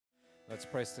Let's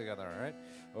praise together, all right?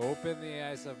 Open the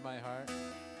eyes of my heart.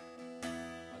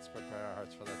 Let's prepare our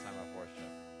hearts for the time of worship.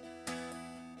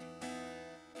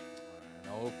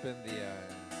 And open the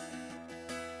eyes.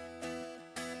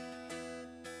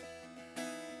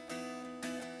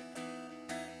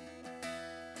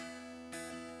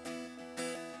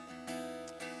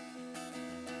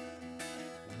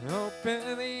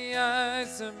 Open the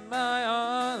eyes of my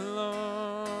heart,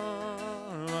 Lord.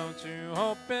 Won't you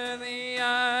open the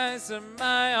eyes of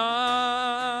my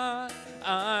heart?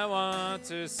 I want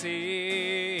to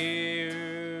see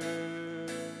you.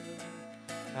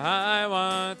 I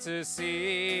want to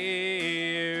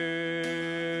see you.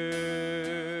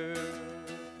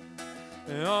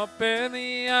 Open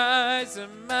the eyes of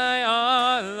my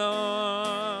heart,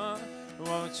 Lord.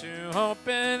 Won't you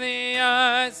open the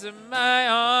eyes of my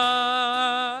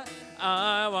heart?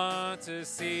 I want to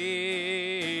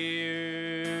see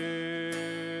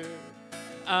you.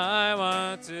 I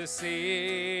want to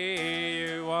see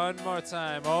you. One more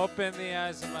time. Open the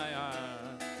eyes of my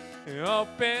heart.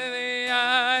 Open the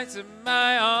eyes of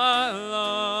my heart,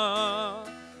 Lord.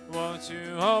 Won't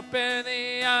you open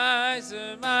the eyes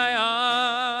of my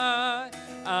heart?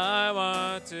 I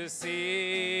want to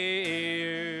see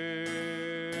you.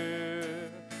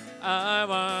 I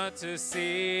want to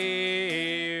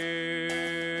see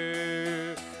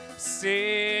you.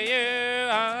 See you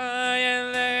high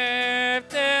and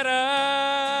lifted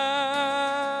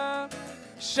up,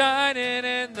 shining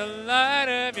in the light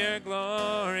of your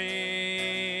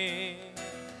glory.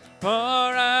 Pour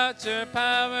out your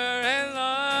power and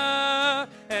love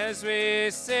as we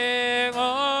sing,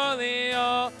 holy,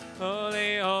 oh,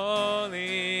 holy,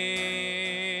 holy.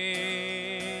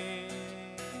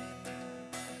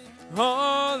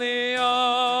 Holy,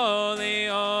 holy,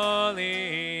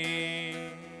 holy.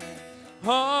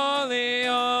 Holy,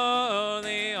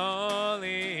 holy,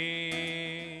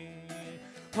 holy.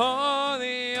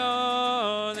 Holy,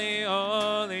 holy,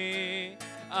 holy.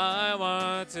 I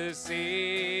want to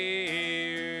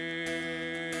see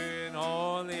you. And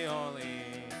holy, holy.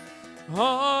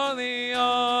 Holy,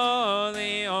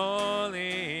 holy,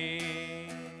 holy.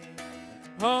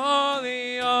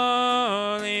 Holy,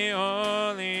 holy,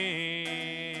 holy.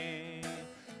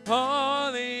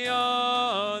 Holy,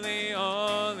 holy,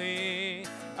 holy.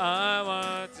 I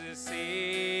want to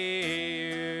see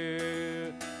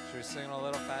you. Should we sing a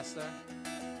little faster?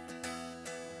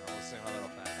 We'll sing a little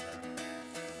faster.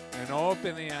 And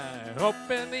open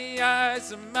the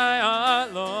eyes of my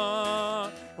heart,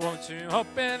 Lord. Won't you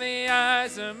open the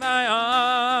eyes of my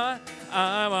heart?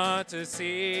 I want to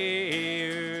see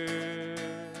you.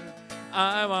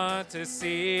 I want to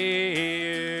see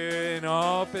you. And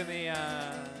open the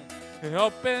eyes.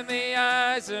 Open the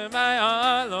eyes of my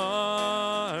heart,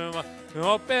 Lord.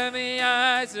 Open the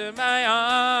eyes of my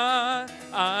heart.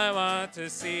 I want to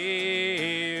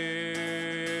see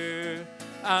you.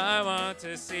 I want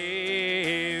to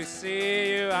see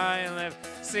you high and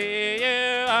lifted. See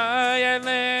you high and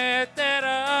lifted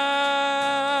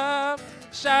up,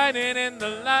 shining in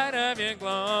the light of your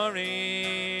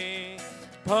glory.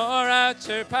 Pour out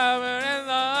your power and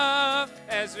love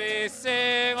as we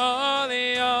sing,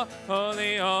 holy, oh,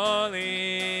 holy,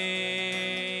 holy.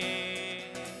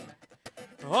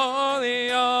 Holy,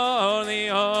 holy,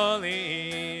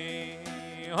 holy.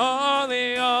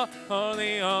 Holy, oh,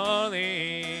 holy,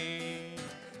 holy.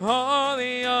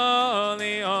 Holy,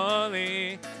 holy,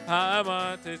 holy. I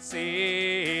want to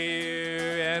see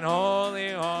you. And holy,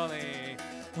 holy.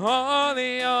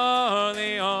 Holy,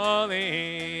 holy,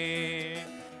 holy.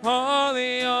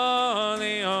 Holy,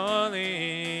 holy,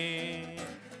 holy.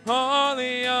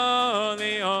 Holy,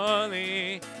 holy,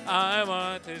 holy. I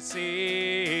want to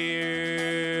see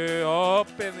you.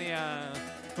 Open the eyes.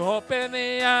 Open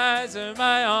the eyes of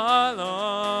my heart,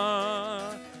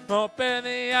 Lord. Open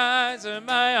the eyes of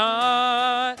my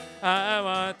heart. I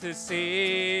want to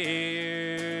see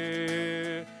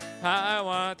you. I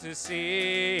want to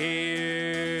see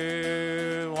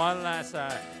you. One last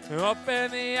time.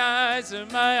 Open the eyes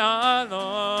of my heart,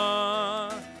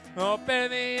 Lord. Open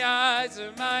the eyes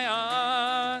of my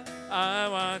heart. I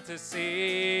want to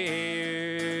see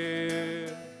you.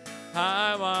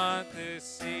 I want to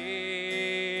see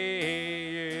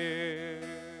you.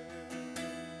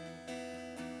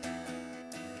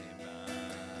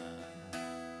 Amen.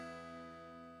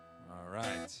 All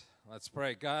right. Let's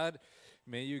pray. God,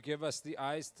 may you give us the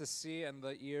eyes to see and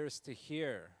the ears to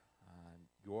hear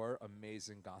your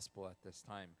amazing gospel at this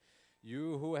time.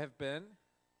 You who have been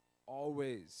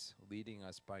always leading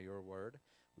us by your word,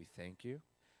 we thank you.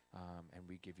 And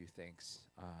we give you thanks.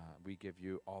 We give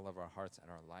you all of our hearts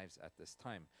and our lives at this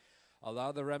time.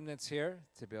 Allow the remnants here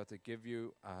to be able to give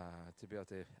you, to be able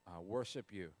to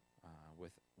worship you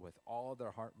with all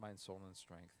their heart, mind, soul, and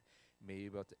strength. May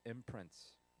you be able to imprint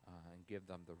and give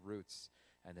them the roots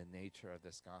and the nature of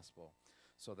this gospel,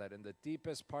 so that in the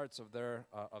deepest parts of their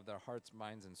hearts,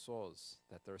 minds, and souls,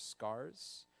 that their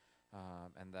scars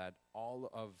and that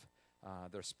all of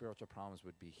their spiritual problems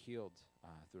would be healed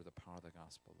through the power of the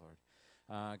gospel, Lord.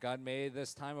 God, may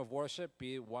this time of worship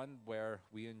be one where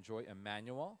we enjoy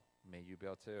Emmanuel. May you be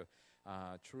able to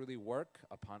truly work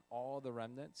upon all the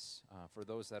remnants, for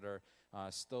those that are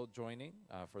still joining,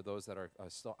 for those that are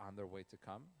still on their way to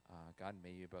come. God,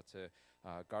 may you be able to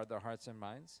guard their hearts and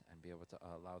minds and be able to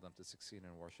allow them to succeed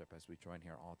in worship as we join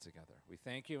here all together. We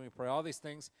thank you and we pray all these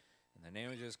things in the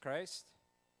name of Jesus Christ.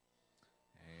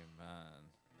 Amen.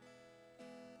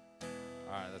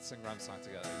 All right, let's sing rhyme song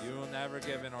together. You will never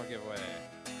give in or give away.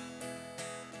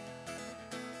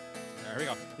 There we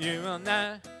go. You will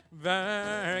never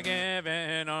give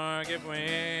in or give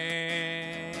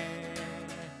way.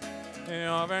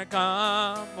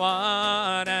 Overcome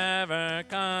whatever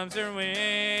comes your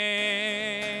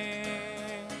way.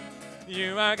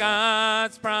 You are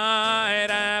God's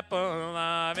pride, apple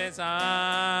of his eye.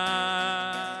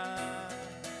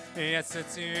 Yes,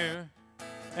 it's you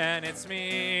and it's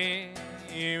me.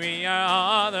 We are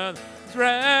all the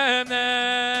remnant.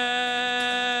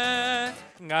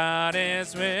 God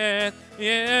is with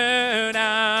you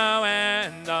now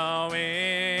and always.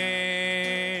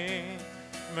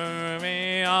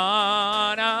 Moving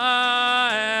on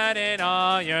and in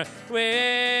all your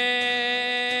way.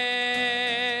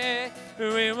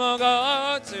 We will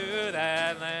go to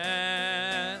that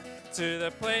land, to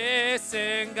the place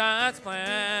in God's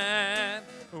plan.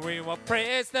 We will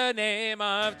praise the name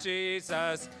of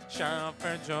Jesus, shout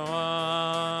for joy.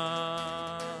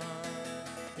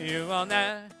 You will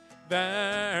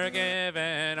never give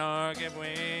in or give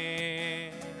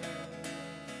way.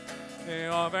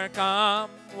 Overcome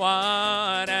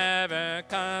whatever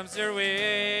comes your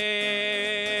way.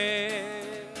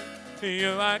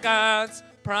 You are God's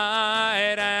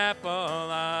pride, apple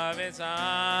of his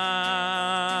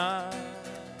eye.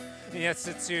 Yes,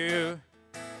 it's you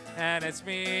and it's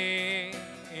me.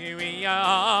 We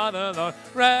are the Lord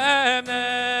remnant.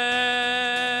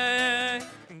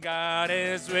 God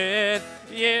is with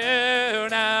you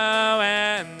now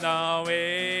and always.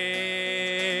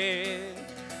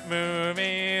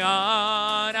 Moving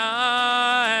on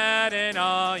and in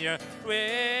all your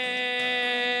way.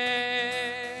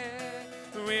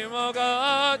 We will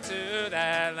go to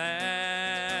that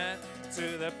land,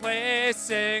 to the place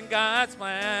in God's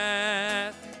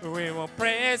plan. We will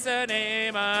praise the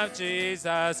name of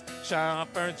Jesus, shout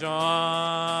for joy.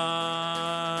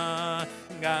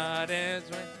 God is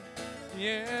with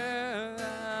you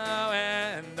now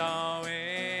and always.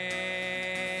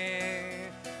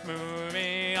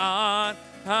 Moving on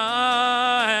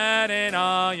and in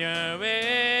all your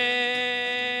way.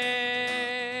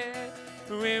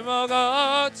 We will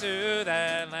go to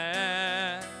that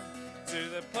land, to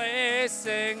the place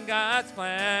in God's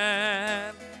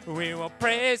plan. We will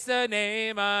praise the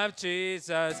name of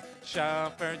Jesus,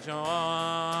 shout for joy,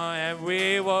 and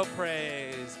we will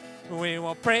praise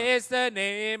the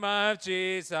name of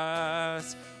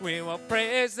Jesus. We will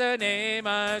praise the name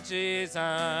of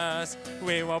Jesus.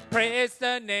 We will praise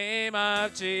the name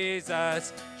of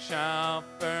Jesus, shout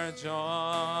for joy.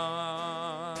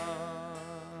 All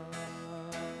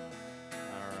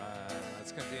right,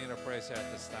 let's continue to praise here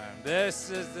at this time. This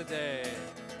is the day.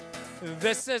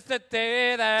 This is the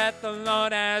day that the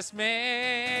Lord has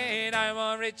made. I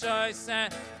will rejoice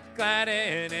and glad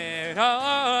in it.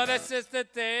 Oh, this is the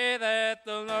day that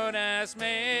the Lord has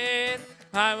made.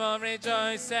 I will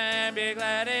rejoice and be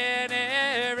glad in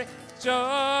it. Rejoice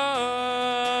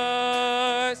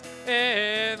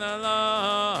in the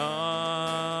Lord.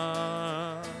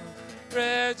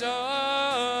 Rejoice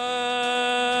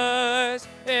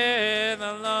in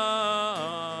the Lord.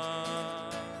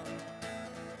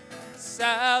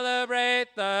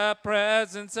 Celebrate the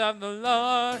presence of the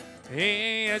Lord.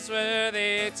 He is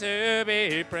worthy to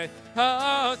be praised.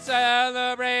 Oh,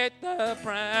 celebrate the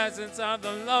presence of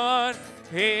the Lord.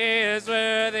 He is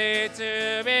worthy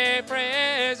to be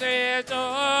praised. Rejoice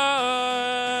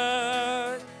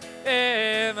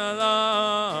in the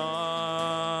Lord.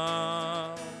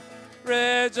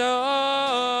 Rejoice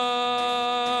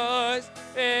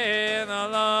in the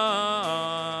Lord.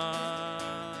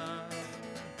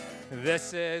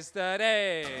 This is the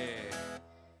day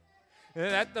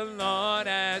that the Lord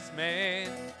has made.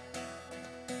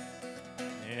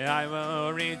 I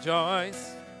will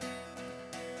rejoice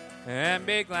and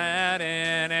be glad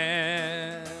in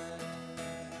it.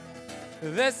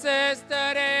 This is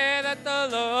the day that the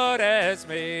Lord has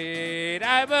made.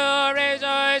 I will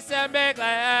rejoice and be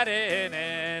glad in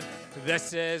it.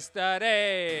 This is the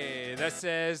day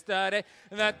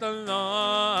that the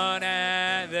Lord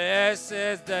has. This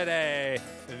is the day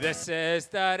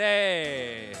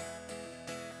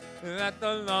that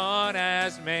the Lord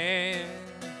has made.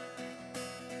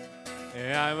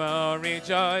 I will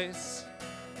rejoice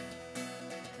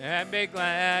and be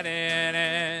glad in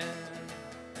it.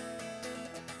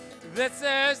 This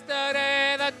is the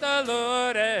day that the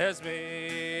Lord has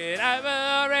made. I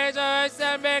will rejoice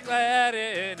and be glad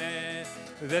in it.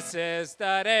 This is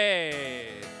the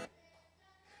day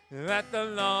that the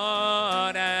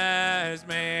Lord has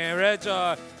made.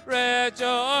 Rejoice, rejoice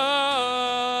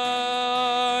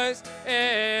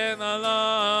in the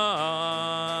Lord.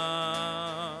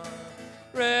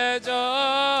 Rejoice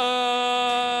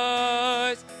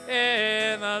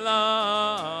in the Lord.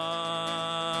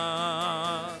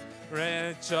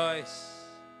 Rejoice.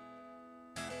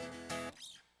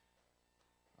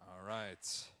 All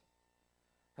right.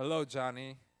 Hello,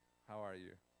 Johnny. How are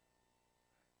you?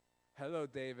 Hello,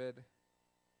 David.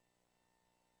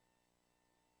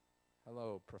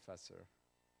 Hello, Professor.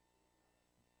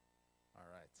 All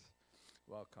right.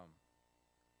 Welcome.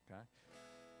 Okay.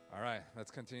 All right.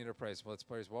 Let's continue to praise. Let's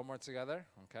praise one more together.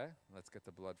 Okay. Let's get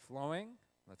the blood flowing.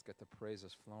 Let's get the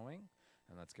praises flowing,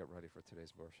 and let's get ready for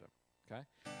today's worship. Okay.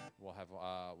 We'll have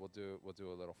we'll do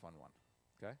a little fun one.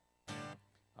 Okay.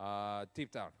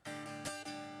 Deep down.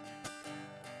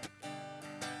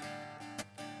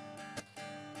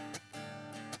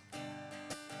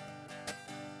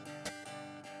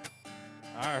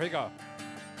 All right, here we go.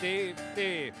 Deep,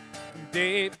 deep,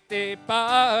 deep, deep,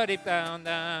 deep down,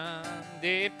 down,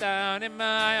 deep down in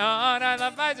my heart. I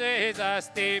love my Jesus.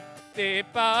 Deep, deep,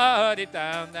 deep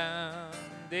down, down,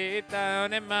 deep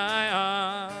down in my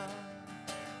heart.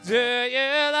 Do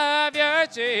you love your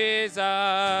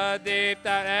Jesus? Deep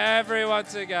down, everyone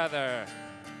together.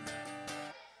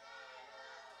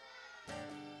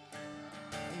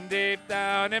 Deep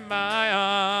down in my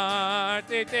heart,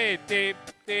 deep, deep, deep,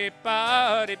 deep,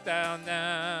 deep down,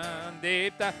 down,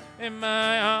 deep down in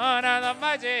my heart. I love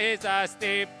my Jesus.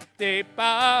 Deep, deep,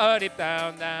 deep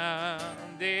down, down,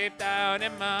 deep down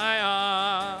in my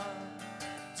heart.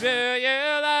 Do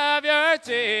you love your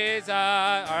Jesus?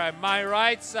 All right, my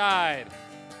right side.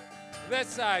 This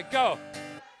side, go.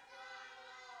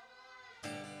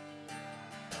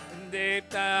 Deep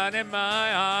down in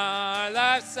my heart,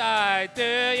 left side. Do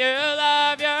you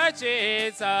love your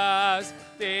Jesus?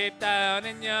 Deep down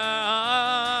in your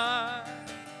heart.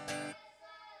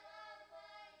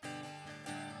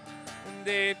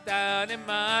 Deep down in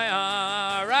my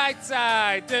heart, right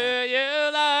side. Do you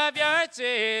love your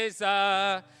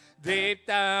Jesus? Deep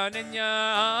down in your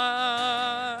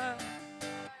heart.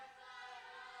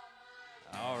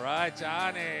 All right,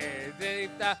 Johnny.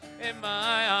 Deep down in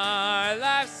my heart,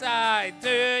 left side. Do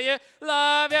you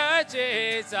love your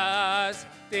Jesus?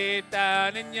 Deep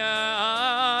down in your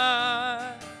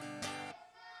heart.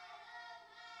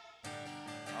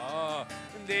 Oh,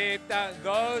 deep down,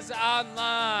 those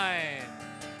online.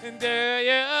 Do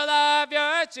you love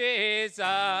your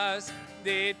Jesus?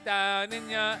 Deep down in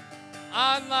your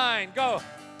online, go.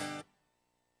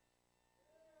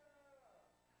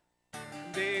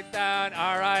 Deep down,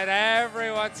 all right,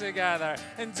 everyone together.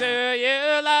 And do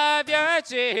you love your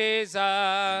Jesus?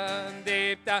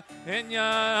 Deep down in your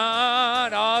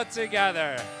heart, all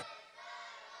together.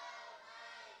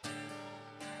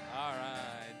 All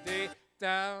right, deep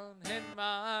down in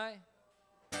my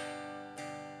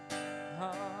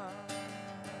heart.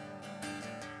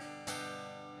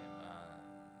 Amen.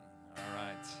 All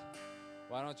right,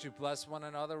 why don't you bless one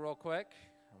another real quick,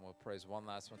 and we'll praise one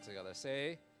last one together.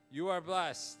 Say, you are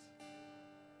blessed.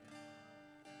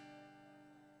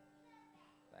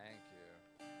 Thank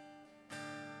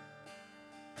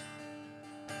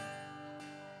you.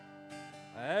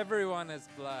 Everyone is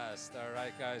blessed. All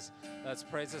right, guys. Let's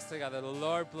praise this together. The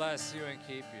Lord bless you and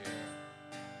keep you.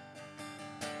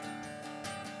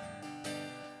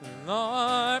 The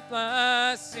Lord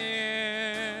bless you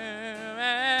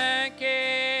and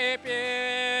keep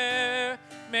you.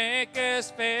 Make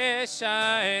His face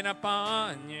shine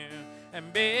upon you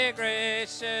and be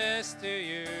gracious to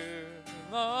you.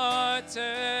 Lord,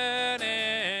 turn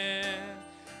in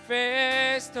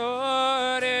face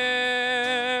toward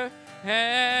you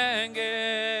and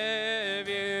give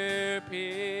you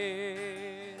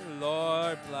peace.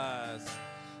 Lord bless.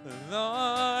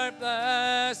 Lord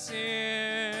bless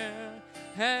you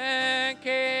and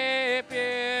keep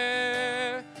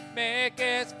you. Make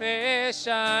His face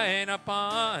shine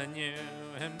upon you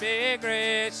and be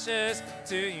gracious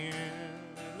to you.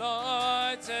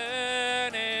 Lord,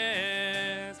 turn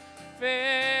his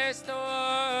face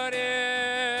toward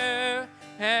you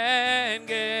and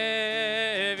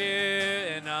give you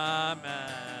an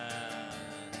amen.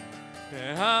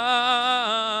 Amen.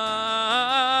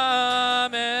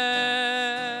 Amen.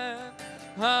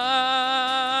 Amen.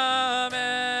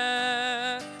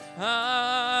 Amen.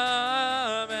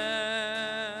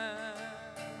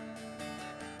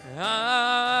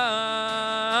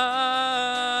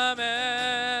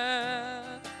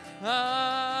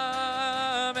 Amen.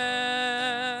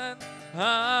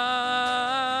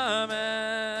 Amen.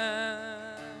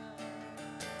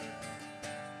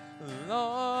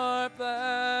 Lord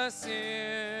bless you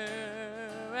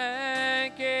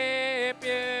and keep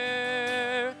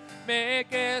you,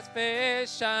 make his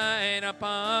face shine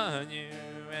upon you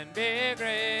and be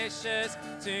gracious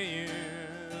to you.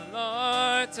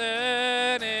 Lord,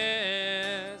 turn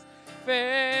his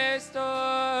face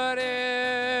toward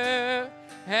you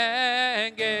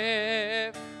and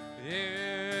give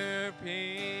you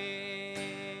peace.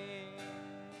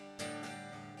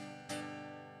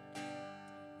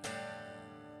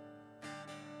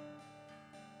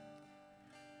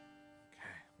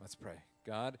 Let's pray.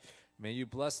 God, may you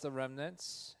bless the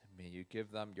remnants. May you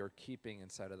give them your keeping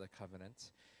inside of the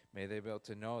covenant. May they be able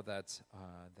to know that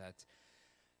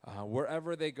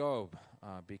wherever they go,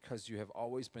 because you have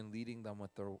always been leading them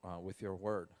with your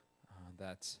word,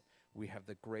 that we have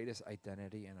the greatest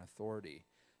identity and authority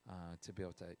to be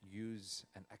able to use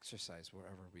and exercise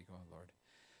wherever we go, Lord.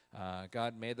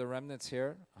 God, may the remnants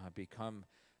here become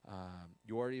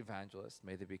your evangelists.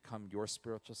 May they become your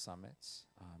spiritual summits.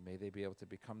 May they be able to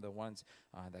become the ones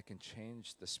that can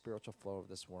change the spiritual flow of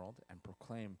this world and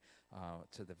proclaim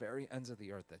to the very ends of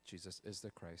the earth that Jesus is the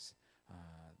Christ,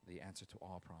 the answer to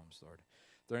all problems, Lord.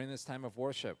 During this time of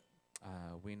worship,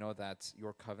 we know that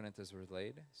your covenant is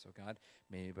relayed. So God,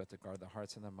 may you be able to guard the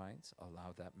hearts and the minds.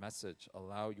 Allow that message,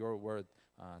 allow your word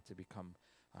to become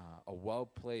a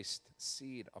well-placed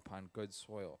seed upon good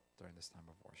soil during this time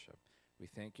of worship. We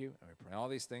thank you, and we pray all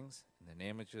these things in the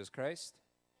name of Jesus Christ.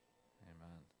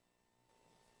 Amen.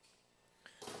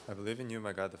 I believe in you,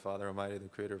 my God, the Father Almighty, the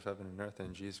creator of heaven and earth, and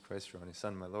in Jesus Christ, your only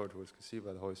Son, my Lord, who was conceived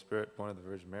by the Holy Spirit, born of the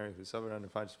Virgin Mary, who suffered under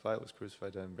Pontius Pilate, was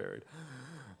crucified, dead, and buried.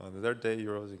 On the third day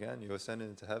you rose again. You ascended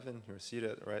into heaven. You are seated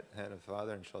at the right hand of the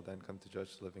Father, and shall then come to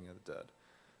judge the living and the dead.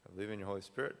 I believe in your Holy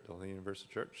Spirit, the Holy Universal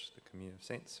Church, the communion of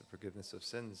saints, the forgiveness of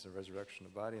sins, the resurrection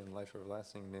of the body, and life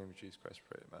everlasting. In the name of Jesus Christ,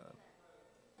 pray. Amen.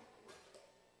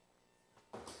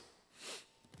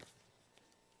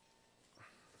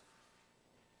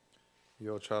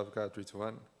 You, O child of God, 3 to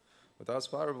 1. Without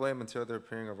spot or blame until the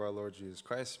appearing of our Lord Jesus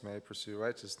Christ, may I pursue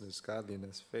righteousness,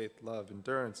 godliness, faith, love,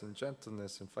 endurance, and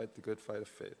gentleness, and fight the good fight of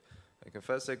faith. I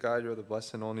confess that God, you are the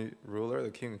blessed and only ruler, the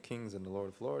King of kings and the Lord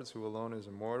of lords, who alone is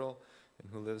immortal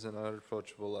and who lives in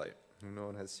unapproachable light, whom no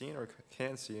one has seen or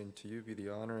can see, and to you be the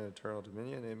honor and eternal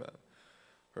dominion. Amen.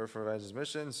 Prayer for evangelist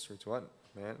missions, 3 to 1.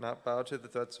 May I not bow to the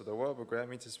threats of the world, but grant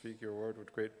me to speak your word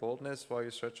with great boldness, while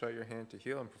you stretch out your hand to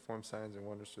heal and perform signs and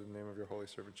wonders through the name of your holy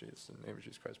servant Jesus. In the name of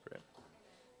Jesus Christ, pray.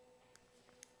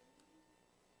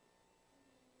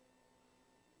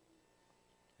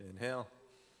 Inhale.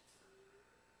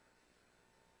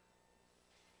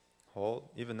 Hold.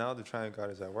 Even now the triune God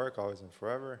is at work, always and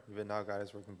forever. Even now God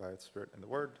is working by its Spirit and the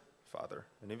Word, Father.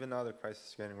 And even now that Christ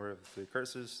is getting rid of the 3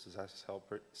 curses, disastrous help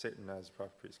Satan as the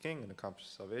prophet, priest, king, and accomplish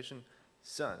salvation,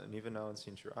 Son. And even now,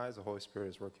 unseen to your eyes, the Holy Spirit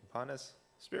is working upon us.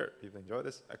 Spirit, you enjoy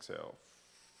this. Exhale.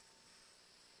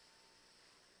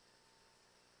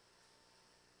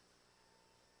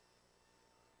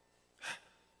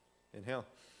 Inhale.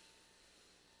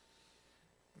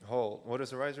 Hold. What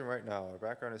is arising right now? Our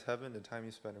background is heaven. The time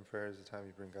you spend in prayer is the time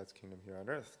you bring God's kingdom here on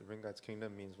earth. To bring God's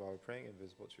kingdom means while we're praying,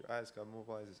 invisible to your eyes, God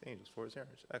mobilizes angels for his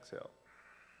errands. Exhale.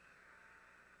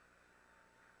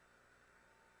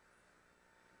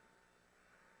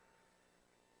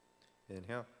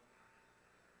 Inhale.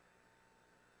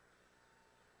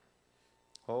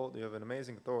 Hold. You have an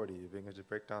amazing authority. You begin to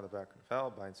break down the background of hell,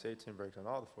 bind Satan, break down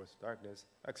all the forces of darkness.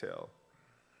 Exhale.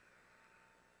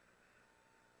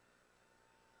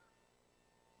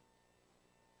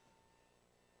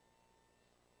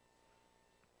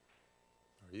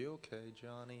 Are you okay,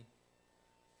 Johnny?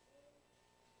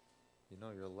 You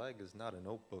know your leg is not a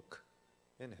notebook.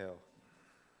 Inhale.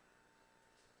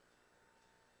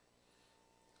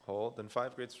 Hold. Then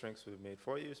 5 great strengths will be made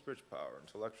for you: spiritual power,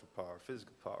 intellectual power,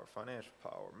 physical power, financial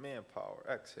power, manpower.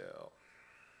 Exhale.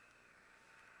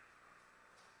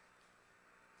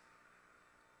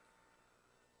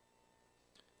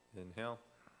 Inhale.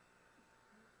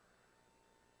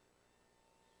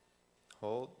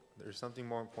 Hold. There's something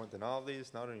more important than all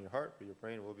these. Not only your heart, but your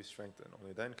brain will be strengthened.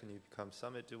 Only then can you become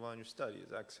summit, do well in your studies.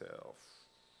 Exhale.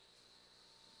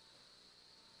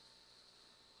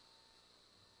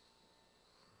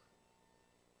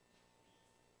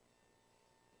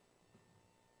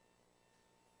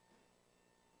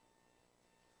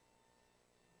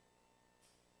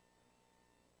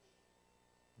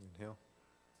 Inhale.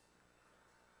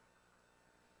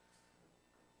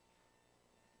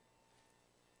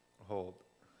 Hold.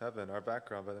 Heaven, our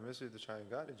background, by the mystery of the triune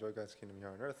God, enjoy God's kingdom here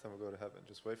on earth, and we'll go to heaven.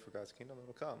 Just wait for God's kingdom, it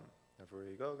will come. Everywhere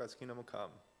you go, God's kingdom will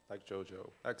come. Like JoJo.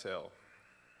 Exhale.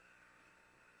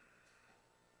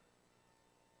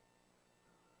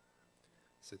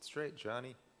 Sit straight,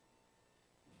 Johnny.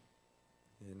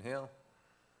 Inhale.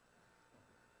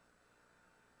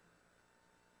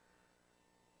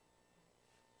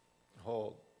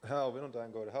 Hold. Hell, we don't die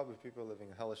and go to hell, but people living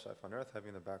a hellish life on earth,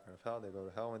 having the background of hell, they go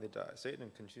to hell when they die.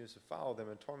 Satan continues to follow them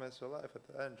and torments their life. At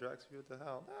the end, drags people to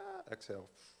hell. Exhale.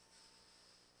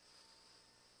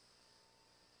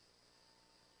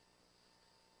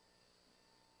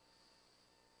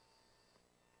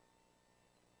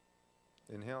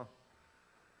 Inhale.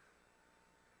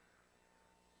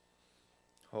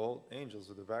 Hold. Angels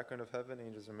with the background of heaven.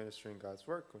 Angels are ministering God's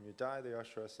work. When you die, they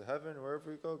usher us to heaven.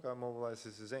 Wherever we go, God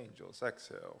mobilizes his angels.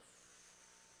 Exhale.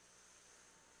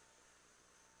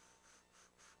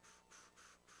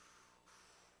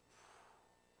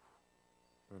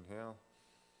 Inhale.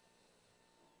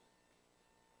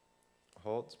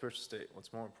 Hold. Spiritual state.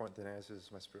 What's more important than answers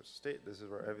is my spiritual state. This is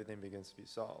where everything begins to be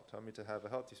solved. Help me to have a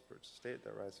healthy spiritual state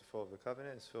that rises full of the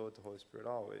covenant, is filled with the Holy Spirit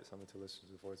always. Help me to listen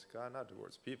to the voice of God, not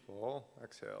towards people.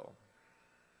 Exhale.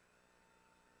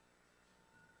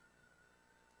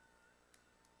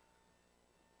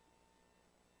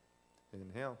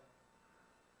 Inhale.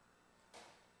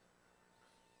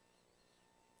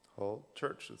 Hold.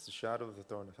 Church, it's the shadow of the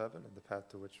throne of heaven and the path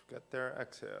to which we get there.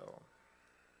 Exhale.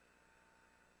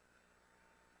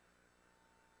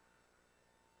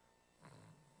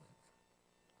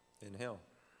 Inhale.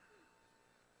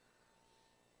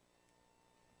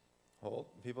 Hold.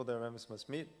 People their members must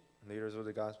meet. Leaders with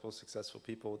the gospel, successful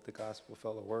people with the gospel,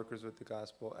 fellow workers with the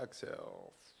gospel.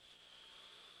 Exhale.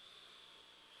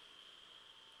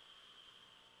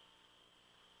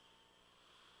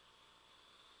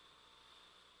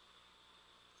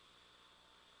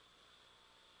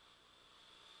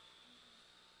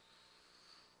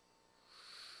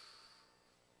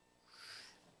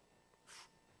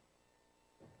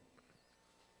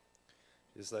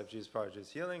 Jesus life, Jesus power,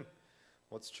 Jesus healing.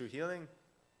 What's true healing?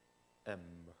 M.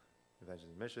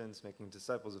 Evangelism missions, making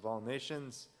disciples of all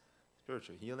nations.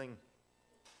 Spiritual healing.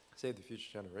 Save the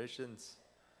future generations.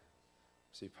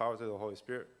 Receive power through the Holy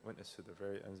Spirit. Witness to the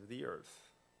very ends of the earth.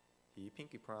 He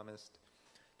pinky promised.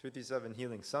 237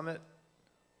 Healing Summit.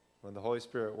 When the Holy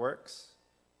Spirit works,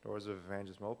 doors of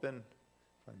evangelism open.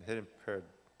 Find the hidden prepared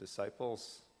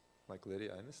disciples like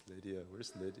Lydia. I miss Lydia.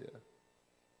 Where's Lydia?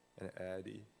 And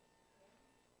Addie.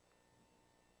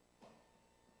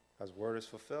 God's word is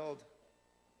fulfilled,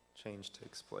 change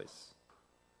takes place.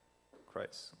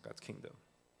 Christ, God's kingdom,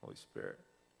 Holy Spirit,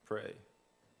 pray.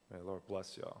 May the Lord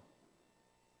bless y'all.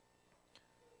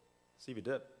 CV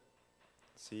dip.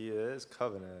 C is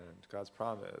covenant, God's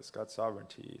promise, God's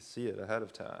sovereignty. See it ahead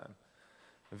of time.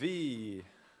 V,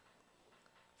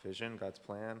 vision, God's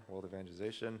plan, world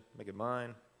evangelization, make it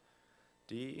mine.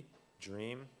 D,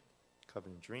 dream,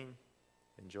 covenant dream,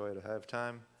 enjoy it ahead of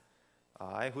time.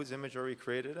 I, whose image are we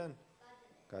created in?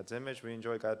 God's image. We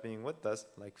enjoy God being with us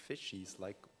like fishies,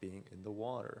 like being in the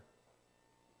water.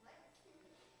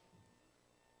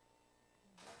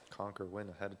 Conquer, win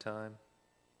ahead of time.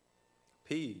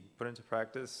 P, put into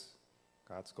practice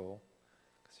God's goal,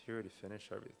 because He already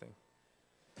finished everything.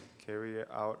 Carry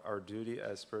out our duty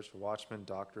as spiritual watchmen,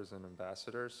 doctors, and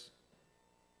ambassadors.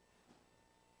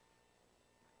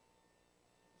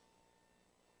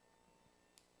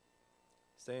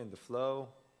 Stay in the flow.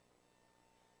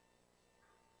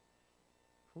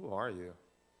 Who are you?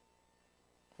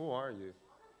 Who are you?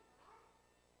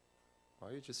 Why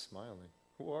are you just smiling?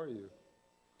 Who are you?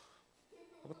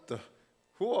 What the?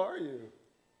 Who are you?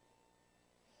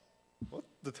 What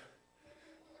the?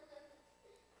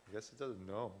 I guess it doesn't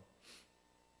know.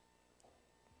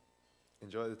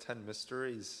 Enjoy the 10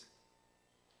 mysteries.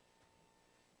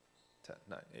 10,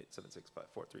 9, 8, 7, 6, 5,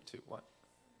 4, 3, 2, 1.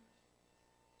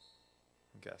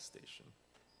 Gas station.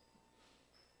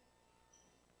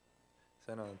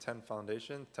 Stand on 10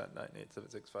 foundation. 10, 9, 8,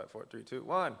 7, 6, 5, 4, 3, 2,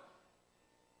 1.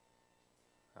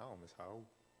 How, Miss How?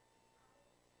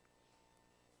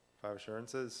 5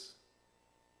 assurances.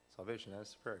 Salvation,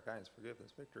 answer prayer, guidance,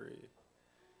 forgiveness, victory.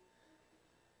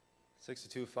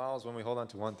 62 follows when we hold on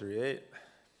to 138.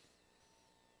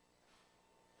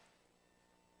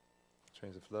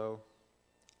 Trains of flow.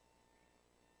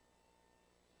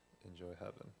 Enjoy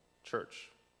heaven. Church,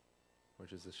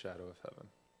 which is the shadow of heaven.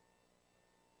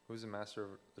 Who's the master of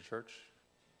the church?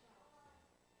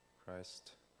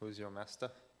 Christ. Who's your master?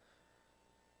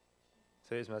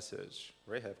 Today's message,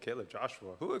 Rahab, Caleb,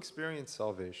 Joshua. Who experienced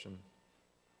salvation?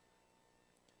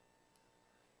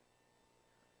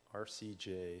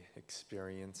 RCJ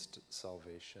experienced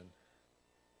salvation.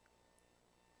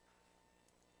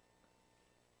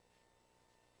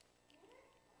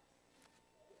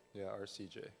 Yeah,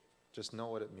 RCJ. Just know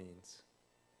what it means.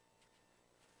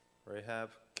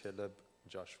 Rahab, Caleb,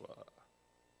 Joshua.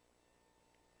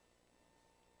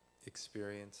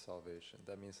 Experienced salvation.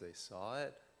 That means they saw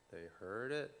it, they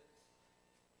heard it.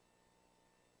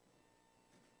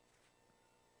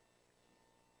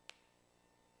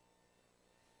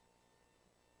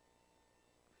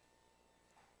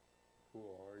 Who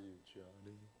are you,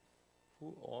 Johnny?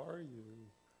 Who are you?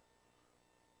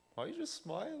 Why are you just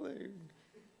smiling?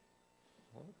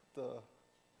 What the?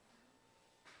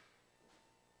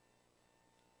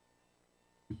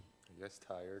 Are you guys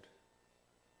tired?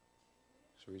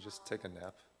 Should we just take a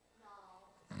nap?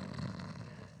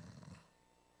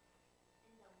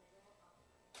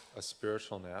 A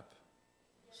spiritual nap?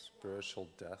 Spiritual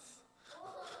death?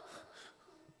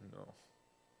 No.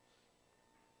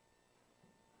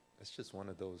 It's just one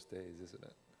of those days, isn't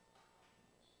it?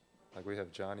 Like we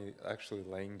have Johnny actually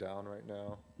laying down right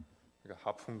now. Like a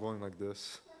hapun going like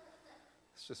this.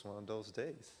 It's just one of those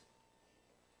days.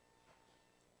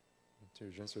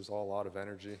 There's all out of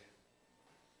energy.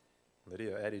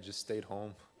 Lydia, Eddie just stayed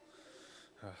home.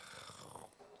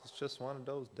 It's just one of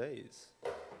those days.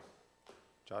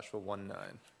 Joshua 1:9.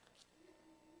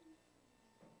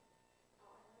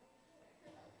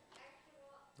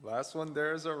 Last one,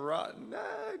 there's a rotten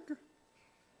egg.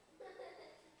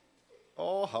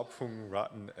 Oh, hapung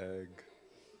rotten egg.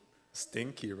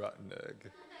 Stinky rotten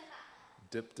egg.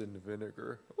 Dipped in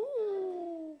vinegar.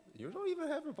 Ooh, you don't even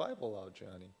have your Bible out,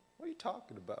 Johnny. What are you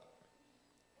talking about?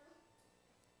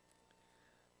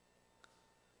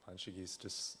 Panshigi's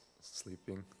just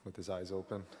sleeping with his eyes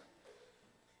open.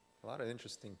 A lot of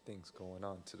interesting things going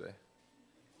on today.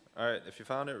 All right, if you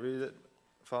found it, read it.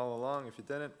 Follow along. If you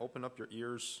didn't, open up your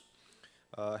ears.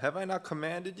 Have I not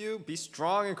commanded you? Be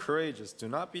strong and courageous. Do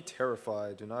not be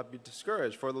terrified. Do not be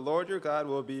discouraged. For the Lord your God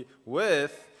will be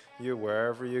with you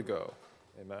wherever you go.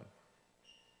 Amen.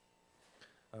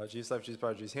 Jesus life, Jesus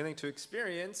power, Jesus healing. To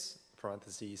experience,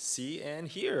 parentheses, see and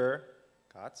hear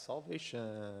God's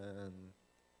salvation.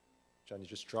 Johnny,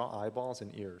 just draw eyeballs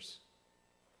and ears.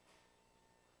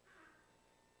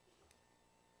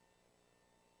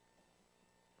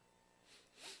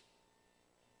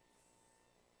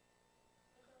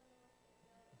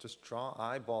 Just draw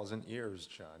eyeballs and ears,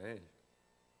 Johnny.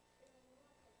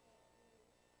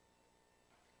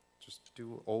 Just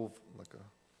do like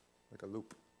a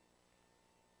loop.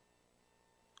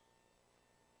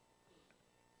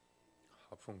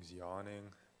 Hapung's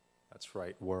yawning. That's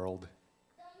right, world.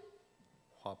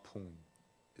 Hapung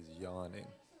is yawning.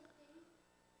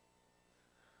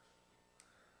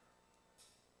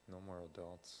 No more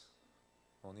adults.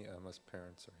 Only Emma's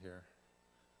parents are here.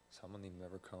 Someone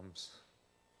never comes.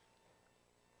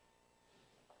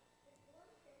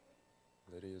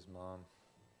 Lydia's mom.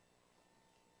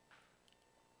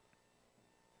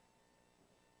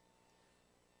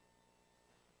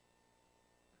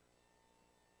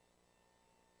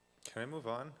 Can I move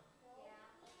on?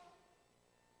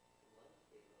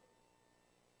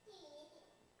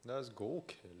 Let's go,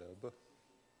 Caleb.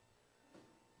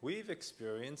 We've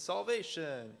experienced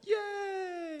salvation.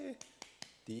 Yay!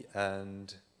 The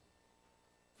end.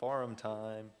 Forum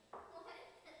time.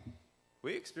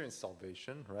 We experienced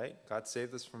salvation, right? God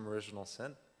saved us from original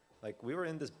sin. Like, we were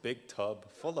in this big tub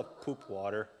full of poop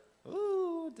water.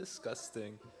 Ooh,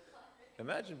 disgusting.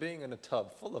 Imagine being in a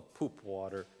tub full of poop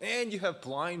water, and you have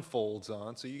blindfolds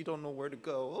on, so you don't know where to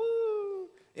go. Ooh.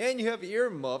 And you have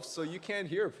earmuffs, so you can't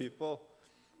hear people.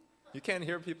 You can't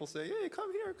hear people say, hey,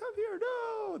 come here,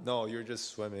 no. No, you're just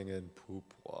swimming in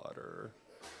poop water.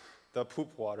 The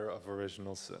poop water of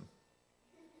original sin.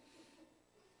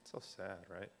 So sad,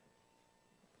 right?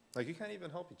 Like, you can't even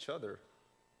help each other.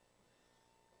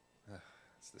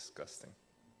 It's disgusting.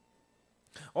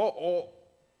 Oh.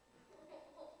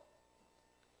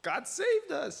 God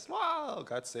saved us. Wow.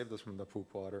 God saved us from the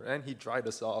poop water. And he dried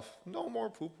us off. No more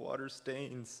poop water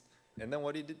stains. And then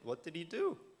what did he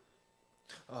do?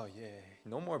 Oh, yay.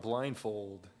 No more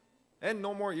blindfold. And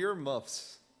no more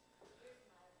earmuffs.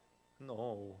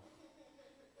 No.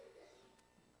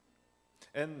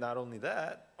 And not only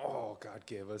that, God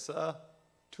gave us a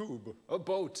tube, a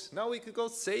boat. Now we could go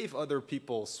save other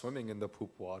people swimming in the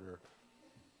poop water.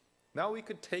 Now we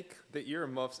could take the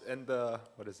earmuffs and the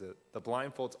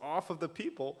blindfolds off of the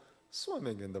people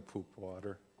swimming in the poop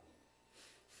water.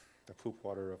 The poop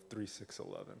water of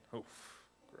 3611. Oof,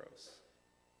 gross.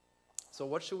 So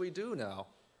what should we do now?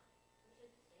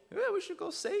 Yeah, we should go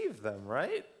save them,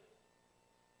 right?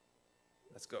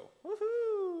 Let's go.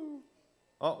 Woohoo!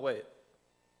 Oh, wait.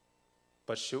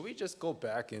 But should we just go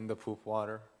back in the poop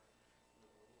water?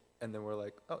 And then we're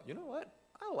like, oh, you know what?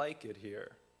 I like it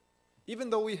here. Even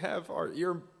though we have our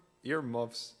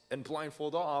earmuffs and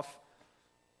blindfold off,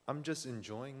 I'm just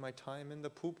enjoying my time in the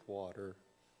poop water.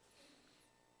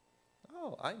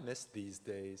 Oh, I miss these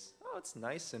days. Oh, it's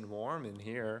nice and warm in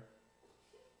here.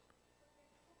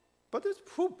 But there's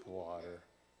poop water.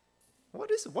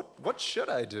 What should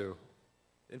I do?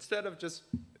 Instead of just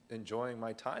enjoying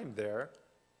my time there,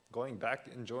 going back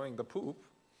enjoying the poop,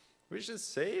 we should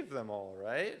save them all,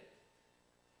 right?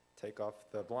 Take off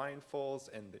the blindfolds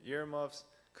and the earmuffs.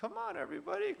 Come on,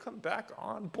 everybody, come back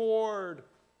on board.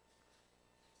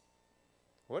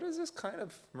 What does this kind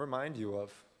of remind you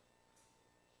of?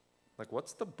 Like,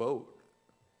 what's the boat?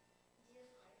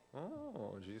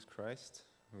 Oh, Jesus Christ.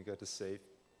 We got to save.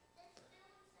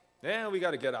 And we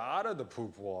got to get out of the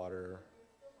poop water.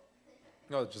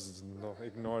 No,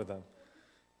 ignore them.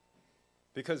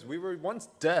 Because we were once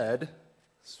dead,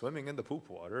 swimming in the poop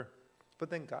water, but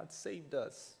then God saved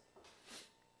us.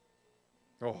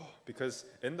 Oh, because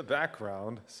in the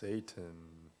background, Satan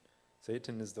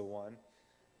is the one.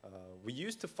 We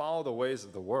used to follow the ways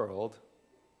of the world,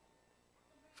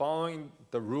 following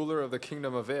the ruler of the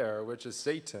kingdom of air, which is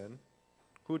Satan,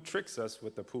 who tricks us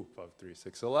with the poop of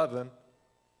 3611.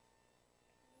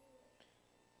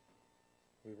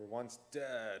 We were once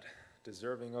dead,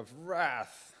 deserving of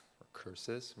wrath or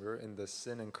curses. We were in the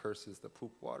sin and curses, the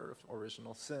poop water of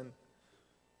original sin.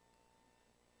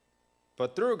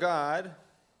 But through God,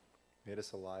 made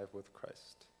us alive with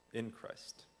Christ, in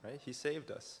Christ, right? He saved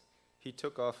us. He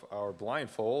took off our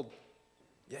blindfold.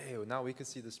 Yay, now we could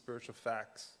see the spiritual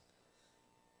facts.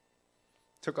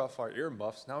 Took off our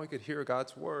earmuffs. Now we could hear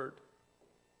God's word.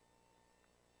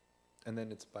 And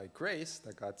then it's by grace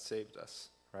that God saved us,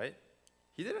 right?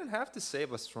 He didn't have to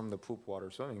save us from the poop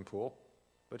water swimming pool,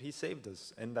 but he saved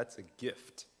us, and that's a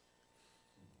gift.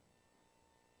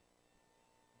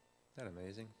 Isn't that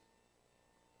amazing?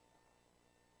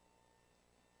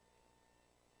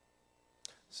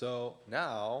 So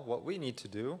now what we need to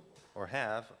do or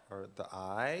have are the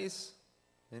eyes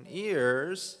and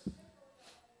ears.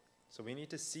 So we need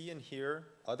to see and hear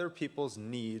other people's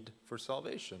need for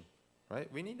salvation,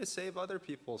 right? We need to save other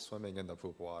people swimming in the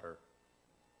poop water.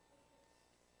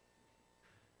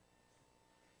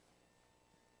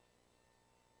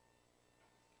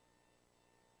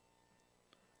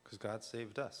 Because God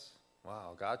saved us.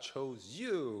 Wow, God chose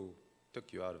you,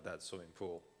 took you out of that swimming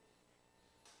pool.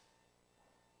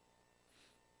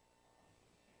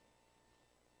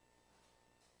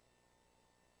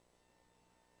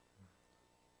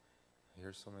 I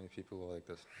hear so many people who are like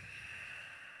this.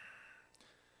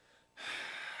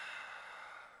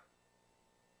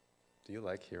 Do you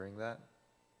like hearing that?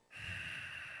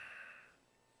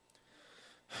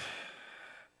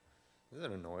 Is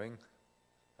it annoying?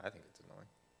 I think it's annoying.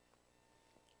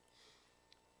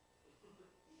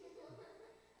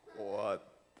 What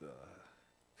the?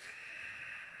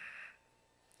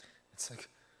 It's like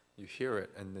you hear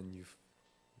it and then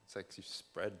it's like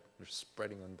you're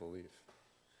spreading unbelief.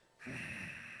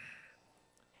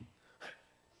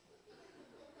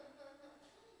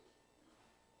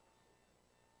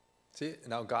 See,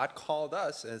 now God called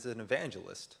us as an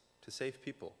evangelist to save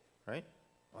people, right?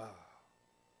 Wow.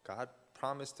 God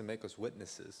promised to make us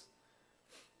witnesses.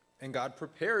 And God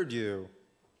prepared you.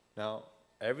 Now,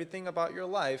 everything about your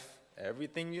life,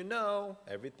 everything you know,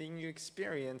 everything you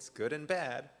experience, good and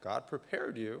bad, God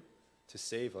prepared you to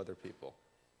save other people.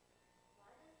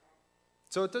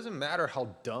 So it doesn't matter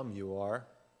how dumb you are.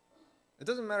 It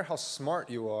doesn't matter how smart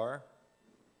you are.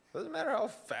 It doesn't matter how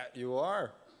fat you are.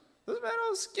 It doesn't matter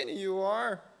how skinny you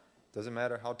are. It doesn't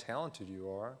matter how talented you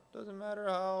are. It doesn't matter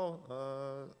how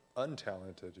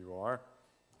untalented you are.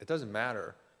 It doesn't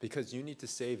matter because you need to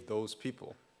save those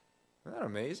people. Isn't that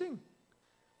amazing?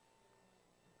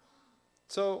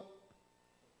 So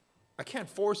I can't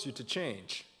force you to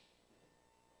change.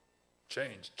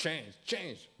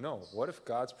 Change. No, what if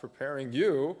God's preparing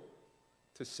you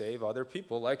to save other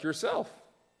people like yourself?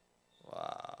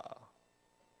 Wow.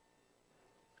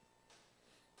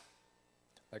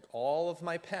 Like all of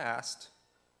my past,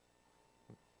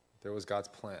 there was God's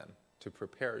plan to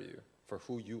prepare you for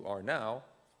who you are now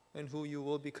and who you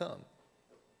will become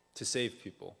to save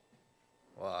people.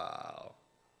 Wow.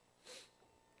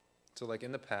 So like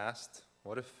in the past,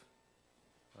 what if,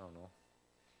 I don't know,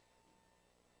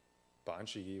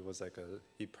 Banshee was like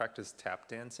he practiced tap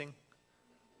dancing.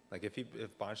 Like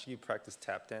if Banshee practiced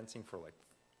tap dancing for like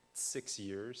 6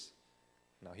 years,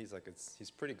 now he's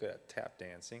pretty good at tap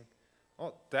dancing.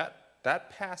 Oh, that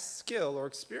past skill or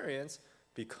experience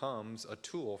becomes a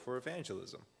tool for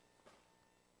evangelism.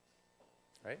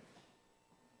 Right?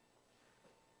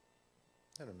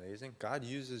 Isn't that amazing? God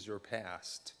uses your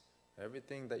past,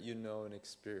 everything that you know and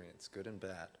experience, good and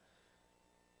bad.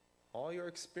 All your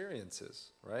experiences,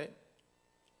 right?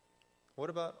 What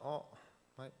about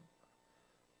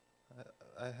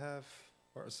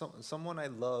someone I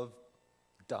love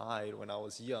died when I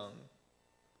was young.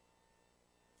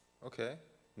 Okay,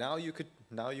 now you could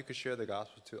share the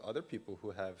gospel to other people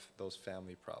who have those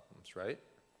family problems, right?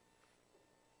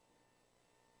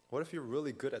 What if you're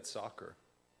really good at soccer?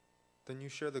 Then you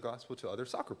share the gospel to other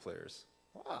soccer players.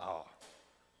 Wow.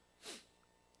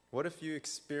 What if you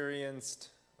experienced,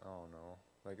 I don't know,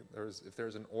 like if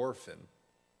there's an orphan,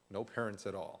 no parents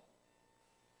at all,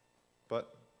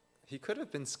 but he could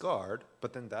have been scarred,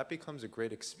 but then that becomes a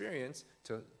great experience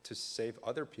to save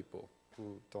other people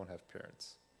who don't have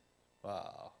parents.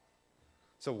 Wow.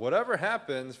 So whatever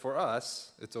happens for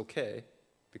us, it's okay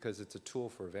because it's a tool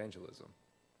for evangelism.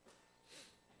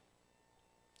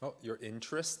 Oh, your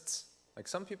interests? Like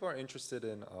some people are interested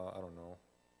in, I don't know,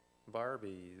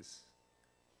 Barbies.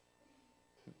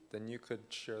 Then you could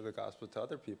share the gospel to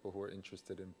other people who are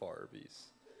interested in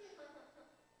Barbies.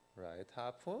 Right,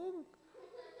 Hapung?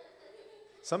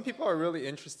 Some people are really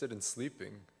interested in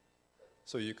sleeping.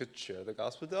 So you could share the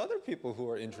gospel to other people who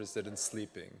are interested in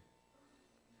sleeping.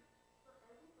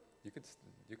 You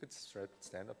could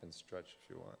stand up and stretch if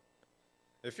you want.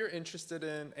 If you're interested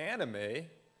in anime,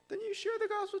 then you share the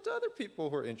gospel to other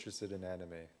people who are interested in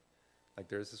anime. Like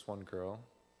there's this one girl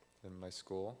in my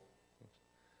school,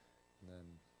 and then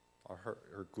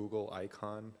her Google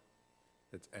icon,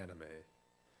 it's anime.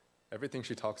 Everything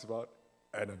she talks about,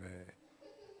 anime.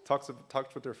 Talks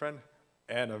with her friend,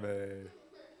 anime.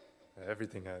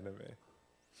 Everything anime.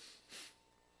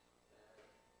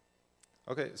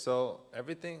 Okay, so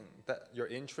everything that your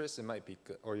interests, it might be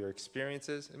good, or your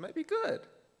experiences, it might be good.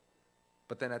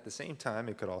 But then at the same time,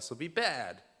 it could also be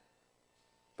bad.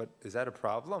 But is that a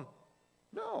problem?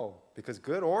 No, because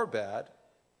good or bad,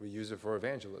 we use it for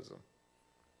evangelism.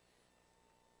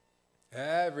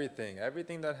 Everything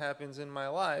that happens in my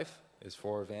life is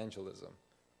for evangelism,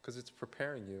 because it's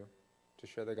preparing you to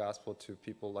share the gospel to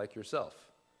people like yourself.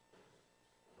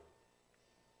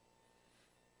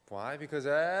 Why? Because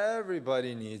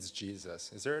everybody needs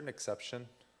Jesus. Is there an exception?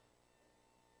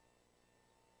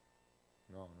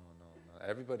 No.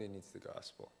 Everybody needs the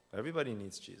gospel. Everybody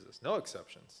needs Jesus. No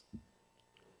exceptions.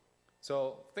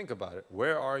 So think about it.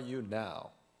 Where are you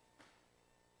now?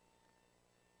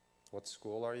 What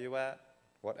school are you at?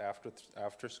 What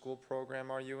after school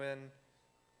program are you in?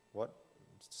 What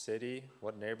city?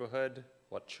 What neighborhood?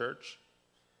 What church?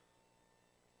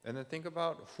 And then think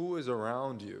about who is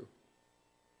around you.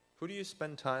 Who do you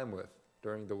spend time with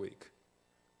during the week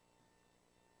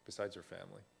besides your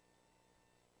family?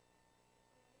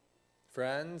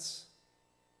 Friends?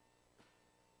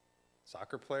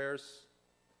 Soccer players?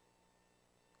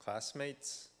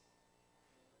 Classmates?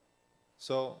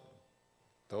 So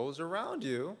those around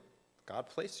you, God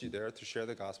placed you there to share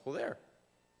the gospel there.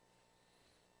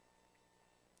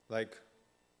 Like,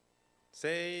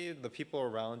 say the people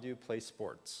around you play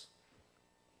sports.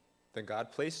 Then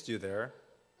God placed you there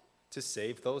to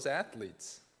save those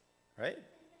athletes, right?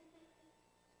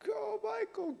 Go,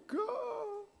 Michael, go!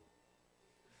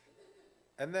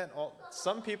 And then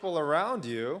some people around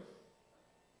you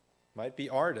might be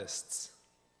artists,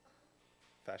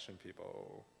 fashion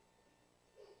people.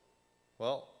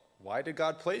 Well, why did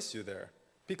God place you there?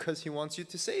 Because He wants you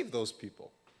to save those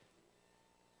people.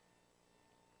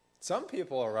 Some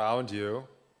people around you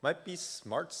might be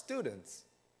smart students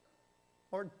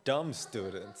or dumb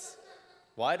students.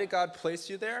 Why did God place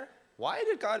you there? Why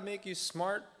did God make you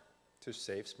smart? To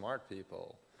save smart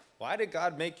people. Why did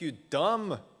God make you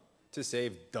dumb? To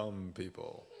save dumb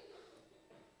people.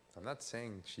 I'm not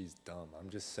saying she's dumb. I'm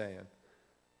just saying,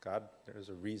 God, there's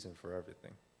a reason for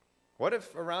everything. What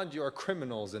if around you are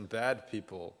criminals and bad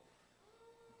people?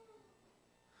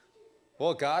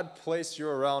 Well, God placed you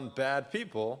around bad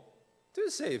people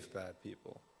to save bad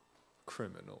people.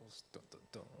 Criminals. Dun, dun,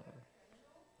 dun.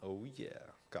 Oh yeah,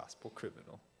 gospel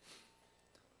criminal.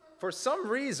 For some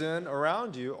reason,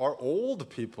 around you are old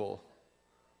people.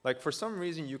 Like for some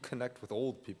reason, you connect with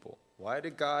old people. Why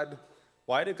did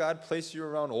God place you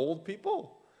around old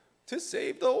people? To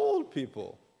save the old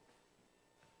people.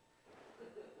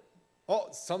 Oh,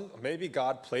 maybe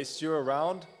God placed you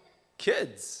around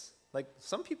kids. Like,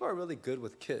 some people are really good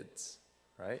with kids,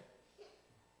 right?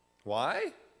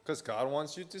 Why? Because God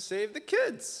wants you to save the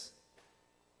kids.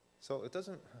 So it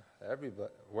doesn't,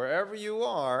 everybody, wherever you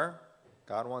are,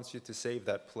 God wants you to save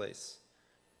that place.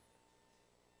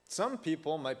 Some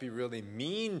people might be really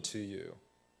mean to you,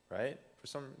 right? For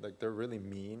some, like, they're really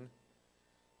mean.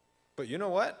 But you know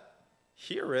what?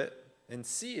 Hear it and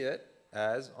see it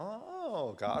as,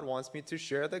 oh, God wants me to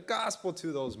share the gospel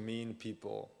to those mean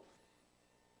people.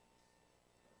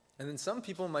 And then some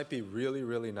people might be really,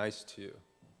 really nice to you,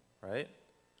 right?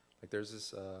 Like, there's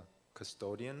this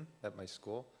custodian at my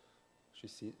school.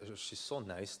 She's so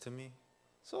nice to me.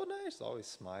 So nice, always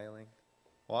smiling.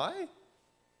 Why?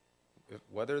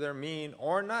 Whether they're mean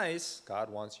or nice, God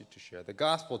wants you to share the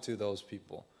gospel to those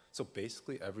people. So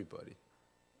basically everybody,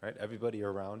 right? Everybody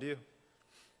around you.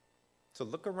 So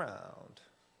look around.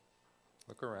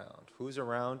 Look around. Who's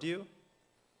around you?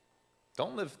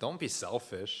 Don't be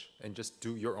selfish and just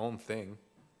do your own thing.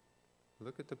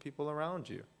 Look at the people around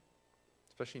you,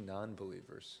 especially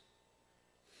non-believers.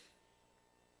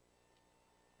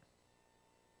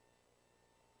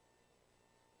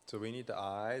 So we need the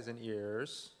eyes and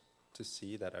ears to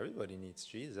see that everybody needs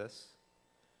Jesus.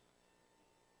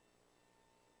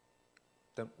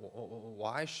 Then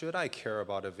why should I care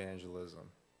about evangelism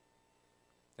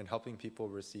and helping people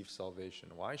receive salvation?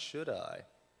 Why should I?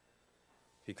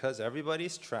 Because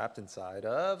everybody's trapped inside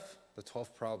of the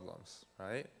 12 problems,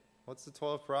 right? What's the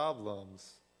 12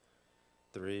 problems?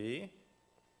 3.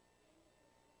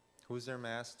 Who's their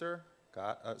master?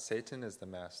 God, Satan is the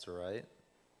master, right?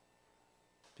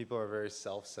 People are very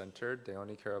self-centered. They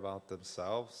only care about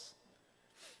themselves.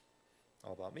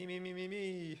 All about me, me, me, me,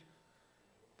 me.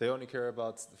 They only care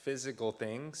about physical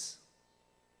things.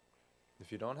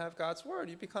 If you don't have God's word,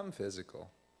 you become physical.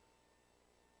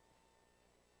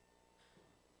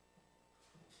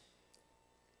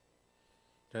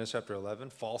 Genesis chapter 11,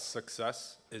 false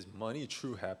success. Is money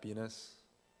true happiness?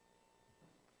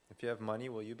 If you have money,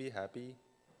 will you be happy?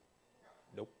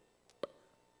 Nope.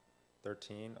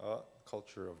 13,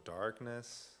 culture of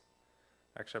darkness.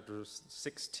 Acts chapter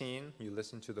 16, you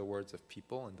listen to the words of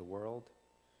people in the world.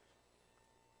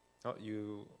 Oh,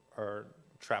 you are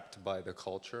trapped by the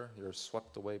culture. You're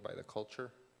swept away by the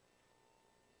culture.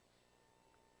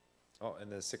 Oh,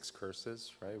 and the 6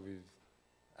 curses, right? We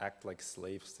act like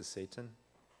slaves to Satan.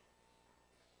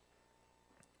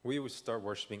 We would start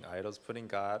worshiping idols,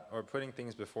 putting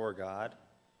things before God.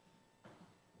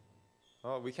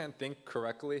 Oh, we can't think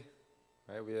correctly,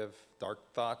 right? We have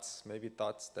dark thoughts, maybe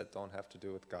thoughts that don't have to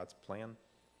do with God's plan.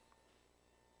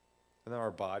 And then our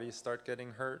bodies start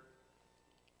getting hurt.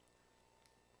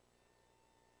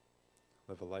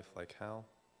 Live a life like hell.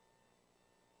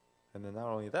 And then not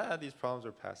only that, these problems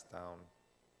are passed down.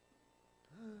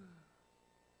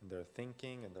 And their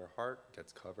thinking and their heart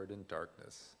gets covered in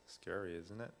darkness. Scary,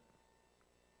 isn't it?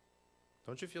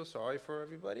 Don't you feel sorry for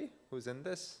everybody who's in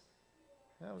this?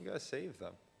 Yeah, we got to save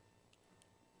them.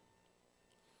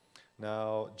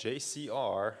 Now,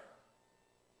 JCR,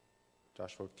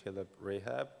 Joshua, Caleb,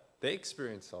 Rahab, they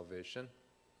experienced salvation.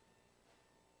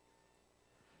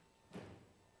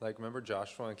 Like, remember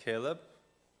Joshua and Caleb?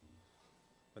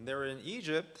 When they were in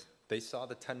Egypt, they saw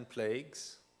the 10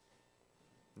 plagues.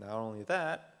 Not only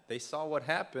that, they saw what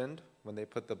happened when they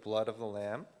put the blood of the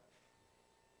lamb.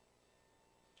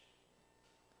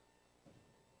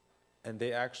 And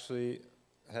they actually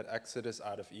had exodus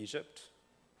out of Egypt.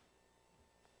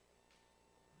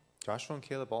 Joshua and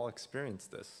Caleb all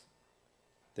experienced this.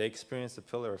 They experienced the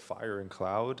pillar of fire and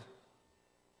cloud.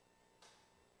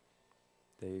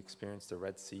 They experienced the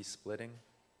Red Sea splitting.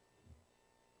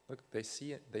 Look, they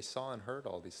saw and heard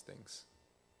all these things.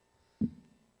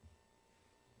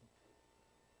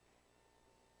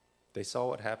 They saw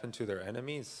what happened to their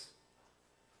enemies.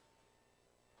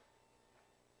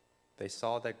 They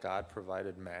saw that God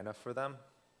provided manna for them,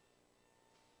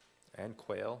 and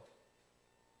quail,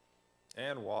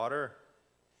 and water,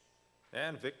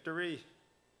 and victory.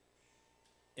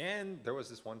 And there was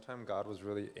this one time God was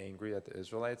really angry at the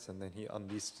Israelites, and then he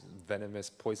unleashed venomous,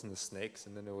 poisonous snakes,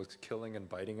 and then it was killing and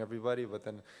biting everybody. But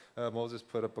then Moses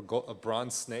put up a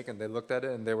bronze snake, and they looked at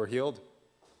it, and they were healed.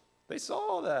 They saw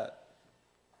all that.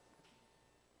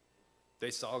 They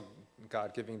saw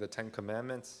God giving the 10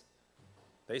 Commandments.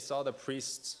 They saw the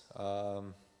priests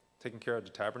taking care of the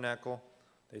tabernacle.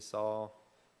 They saw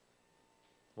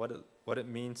what it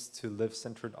means to live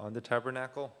centered on the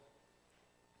tabernacle.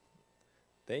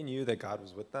 They knew that God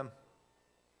was with them.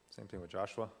 Same thing with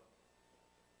Joshua.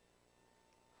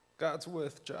 God's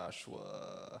with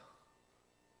Joshua.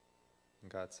 And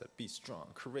God said, be strong,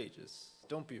 courageous.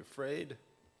 Don't be afraid.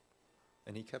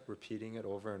 And he kept repeating it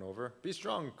over and over. Be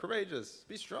strong, courageous.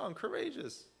 Be strong,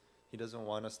 courageous. He doesn't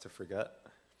want us to forget.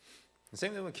 The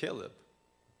same thing with Caleb.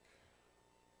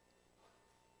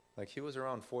 Like, he was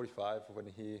around 45 when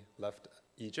he left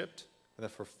Egypt. And then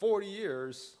for 40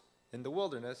 years in the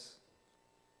wilderness,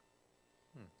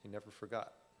 he never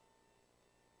forgot.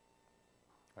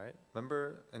 Right?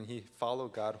 Remember? And he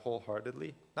followed God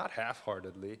wholeheartedly, not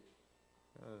half-heartedly.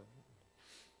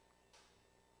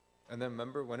 And then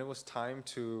remember when it was time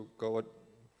to go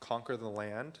conquer the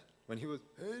land, when he was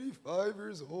 85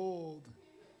 years old,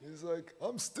 he's like,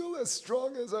 I'm still as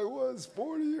strong as I was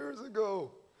 40 years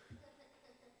ago.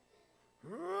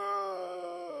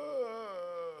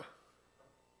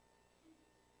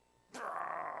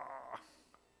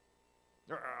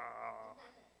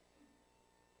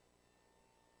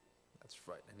 That's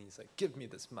right. And he's like, give me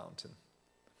this mountain.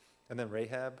 And then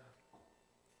Rahab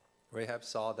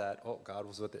saw that, oh, God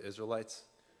was with the Israelites,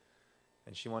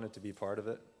 and she wanted to be part of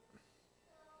it.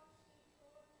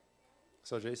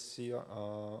 So JC,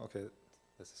 okay,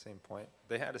 that's the same point.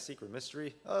 They had a secret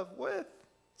mystery with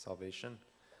salvation.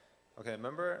 Okay,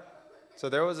 remember? So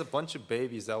there was a bunch of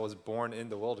babies that was born in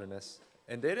the wilderness,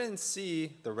 and they didn't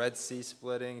see the Red Sea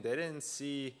splitting. They didn't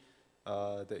see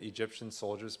the Egyptian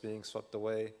soldiers being swept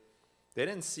away. They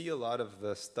didn't see a lot of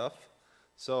the stuff.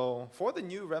 So for the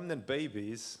new remnant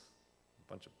babies, a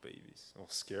bunch of babies, oh,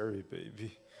 scary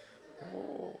baby.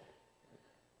 Oh.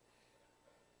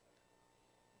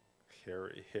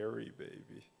 Hairy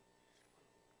baby.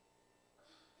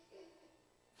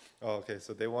 Oh, okay,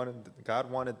 so God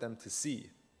wanted them to see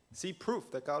proof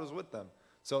that God was with them.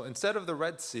 So instead of the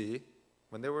Red Sea,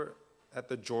 when they were at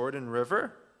the Jordan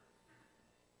River,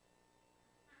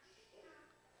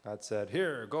 God said,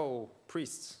 here, go,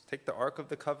 priests, take the Ark of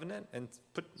the Covenant and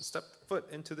step foot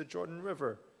into the Jordan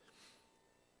River.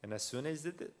 And as soon as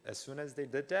they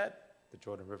did that, the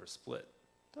Jordan River split.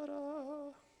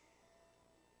 Ta-da!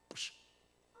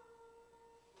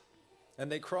 And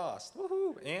they crossed.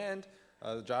 Woohoo! And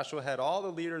Joshua had all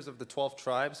the leaders of the 12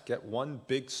 tribes get one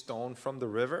big stone from the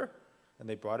river, and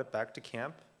they brought it back to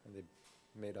camp, and they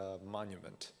made a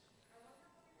monument.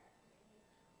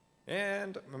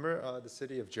 And remember the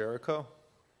city of Jericho?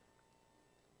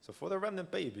 So for the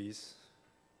remnant babies,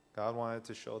 God wanted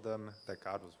to show them that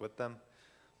God was with them.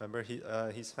 Remember,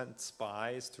 he sent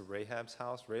spies to Rahab's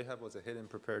house. Rahab was a hidden,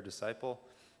 prepared disciple.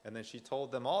 And then she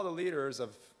told them all the leaders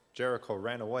of Jericho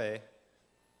ran away.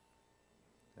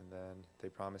 And then they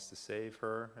promised to save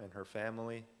her and her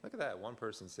family. Look at that, one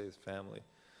person saves family.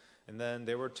 And then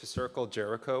they were to circle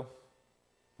Jericho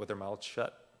with their mouths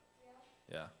shut.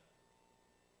 Yeah.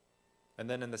 And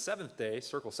then in the seventh day,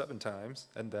 circle 7 times.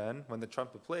 And then when the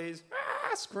trumpet plays,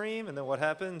 scream. And then what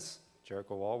happens?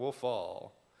 Jericho wall will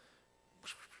fall.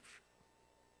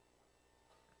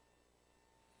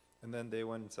 And then they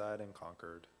went inside and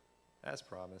conquered, as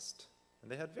promised.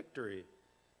 And they had victory.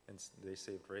 And they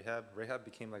saved Rahab. Rahab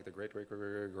became like the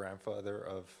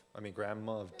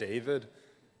grandma of David.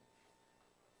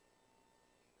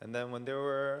 And then when there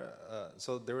were,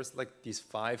 so there was like these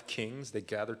 5 kings, they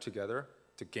gathered together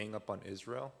to gang up on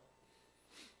Israel.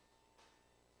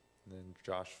 And then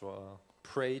Joshua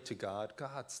prayed to God,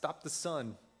 God, stop the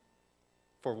sun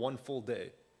for 1 full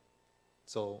day.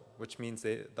 So, which means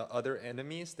the other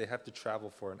enemies, they have to travel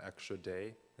for an extra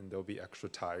day, and they'll be extra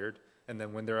tired. And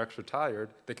then when they're extra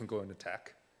tired, they can go and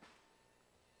attack.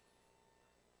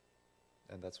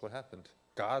 And that's what happened.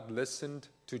 God listened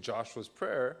to Joshua's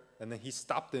prayer, and then he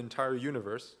stopped the entire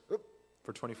universe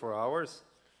for 24 hours.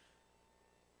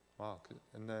 Wow.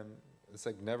 And then it's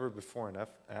like never before and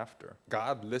after.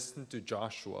 God listened to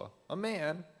Joshua, a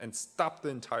man, and stopped the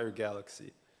entire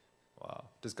galaxy. Wow.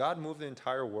 Does God move the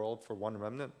entire world for one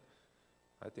remnant?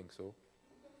 I think so.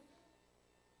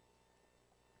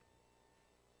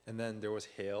 And then there was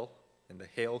hail, and the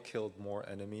hail killed more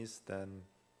enemies than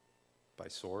by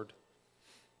sword.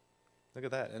 Look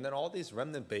at that. And then all these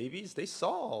remnant babies, they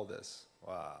saw all this.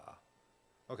 Wow.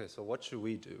 Okay, so what should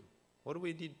we do? What do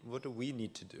we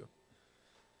need to do?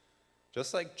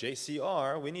 Just like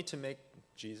JCR, we need to make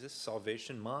Jesus'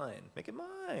 salvation mine. Make it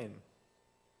mine.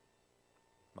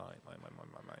 Mine.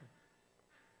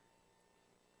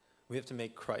 We have to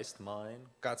make Christ mine,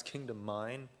 God's kingdom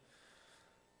mine,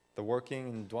 the working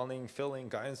and dwelling, filling,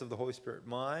 guidance of the Holy Spirit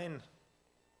mine.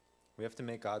 We have to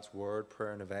make God's word,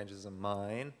 prayer, and evangelism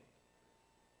mine.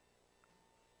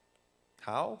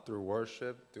 How? Through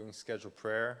worship, doing scheduled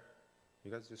prayer.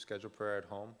 You guys do scheduled prayer at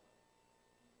home?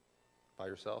 By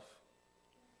yourself?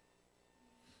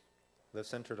 Live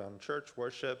centered on church,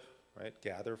 worship, right?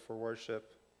 Gather for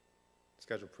worship,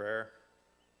 schedule prayer.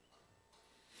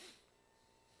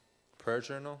 Prayer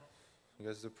journal. You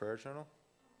guys do prayer journal?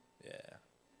 Yeah.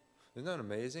 Isn't that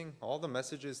amazing? All the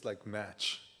messages like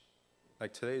match.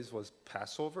 Like today's was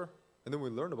Passover, and then we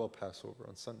learned about Passover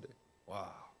on Sunday.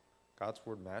 Wow. God's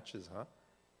word matches, huh?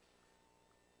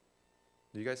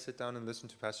 Do you guys sit down and listen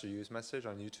to Pastor Yu's message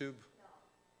on YouTube?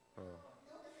 No. Oh.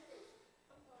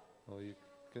 Well, you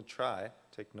can try.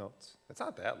 Take notes. It's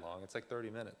not that long. It's like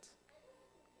 30 minutes.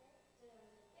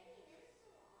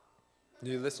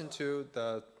 Do you listen to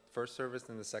the first service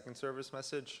and the second service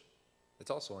message?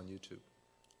 It's also on YouTube.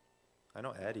 I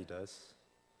know Addie does.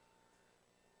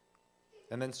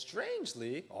 And then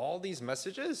strangely, all these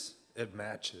messages, it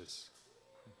matches.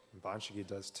 And Banshigi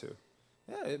does too.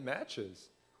 Yeah, it matches.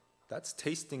 That's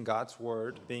tasting God's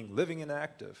word, being living and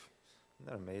active.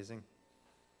 Isn't that amazing?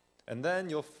 And then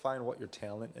you'll find what your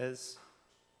talent is.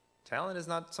 Talent is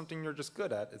not something you're just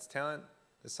good at. It's talent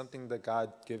is something that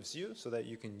God gives you so that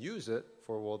you can use it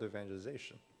for world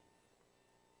evangelization.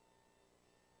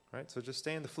 Right? So just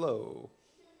stay in the flow.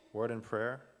 Word and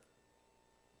prayer.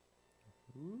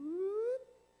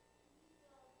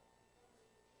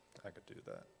 I could do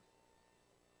that.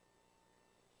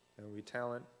 And we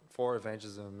talent for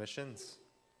evangelism and missions.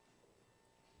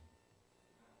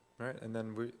 Right? And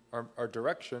then our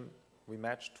direction, we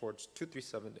match towards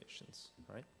 237 nations.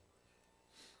 Right?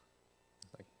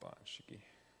 Like Banshigi.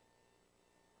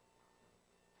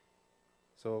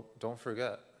 So don't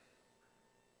forget.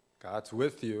 God's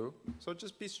with you, so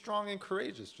just be strong and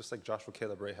courageous, just like Joshua,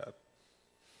 Caleb, Rahab.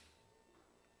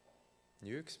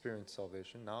 You experience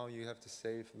salvation. Now you have to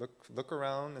save. Look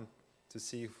around and to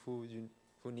see who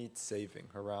needs saving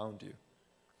around you.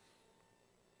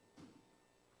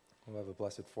 We'll have a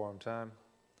blessed forum time.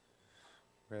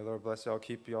 May the Lord bless you all,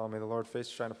 keep you all. May the Lord's face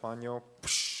shine upon you all,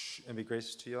 and be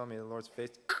gracious to you all. May the Lord's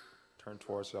face turn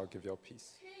towards you all, give you all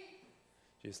peace.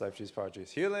 Jesus' life, Jesus' power,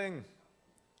 Jesus' healing.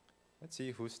 Let's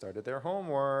see who started their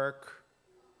homework.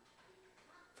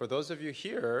 For those of you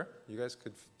here, you guys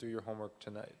could do your homework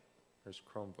tonight. There's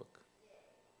Chromebook.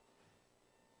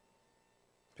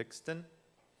 Pixton.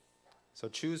 So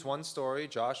choose one story,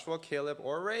 Joshua, Caleb,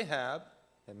 or Rahab,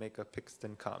 and make a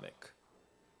Pixton comic.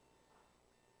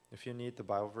 If you need the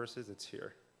Bible verses, it's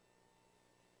here.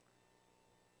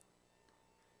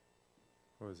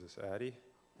 Who is this, Addie?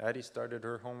 Addie started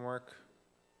her homework.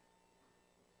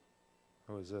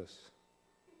 Who is this?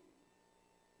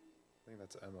 I think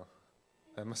that's Emma.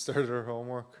 Emma started her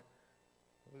homework.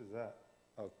 What is that?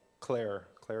 Oh, Claire.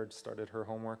 Claire started her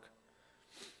homework.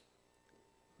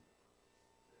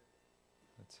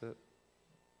 That's it.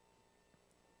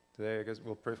 Today, I guess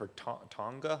we'll pray for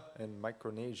Tonga and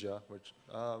Micronesia, which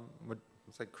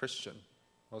it's like Christian,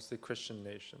 mostly Christian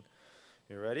nation.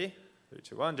 You ready? 3,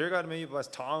 2, 1. Dear God, may you bless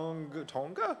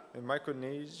Tonga and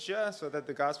Micronesia so that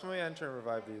the gospel may enter and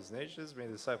revive these nations. May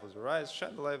the disciples arise,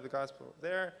 shine the light of the gospel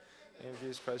there. In the name of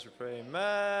Jesus Christ we pray,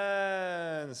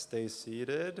 amen. Stay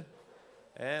seated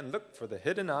and look for the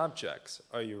hidden objects.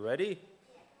 Are you ready?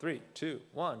 3, 2,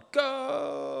 1,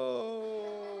 go!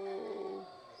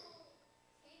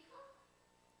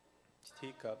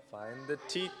 Teacup, find the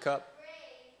teacup.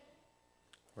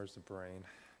 Where's the brain?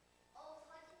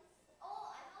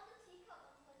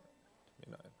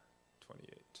 29,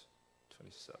 28,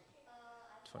 27,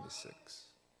 26,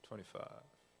 25,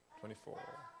 24,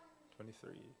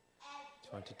 23,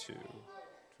 22,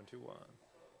 21,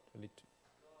 22,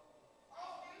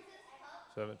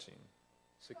 17,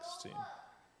 16,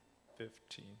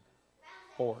 15,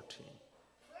 14,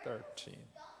 13,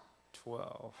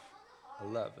 12,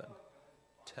 11,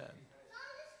 10,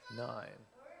 9,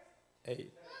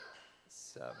 8,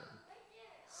 7,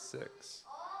 6,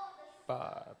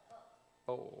 5,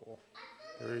 4,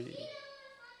 3,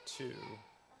 2,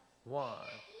 1.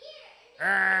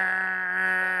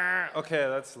 Okay,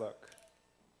 let's look.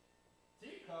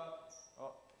 Teacup.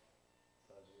 Oh.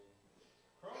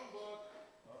 Chromebook.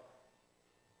 Oh.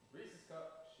 Reese's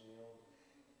cup. Shield.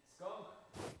 Skunk.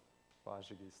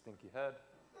 Banshigi, stinky head.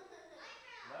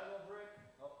 Lego brick.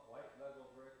 Oh, white Lego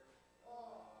brick.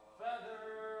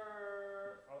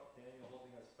 Feather. Oh, Daniel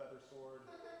holding his feather sword.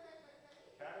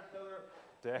 Caterpillar.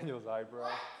 Daniel's eyebrow.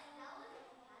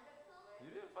 You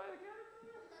didn't find a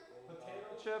caterpillar?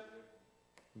 Potato chip.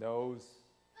 Nose.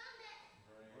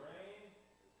 Brain.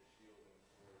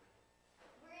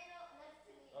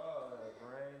 Oh,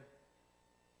 brain.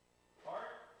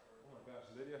 Heart. Oh my gosh,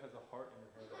 Lydia has a heart in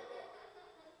her head.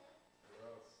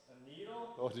 Gross. A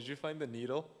needle. Oh, did you find the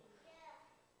needle? Yeah.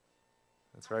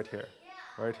 That's right here.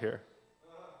 Right here.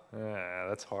 Yeah,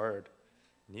 that's hard.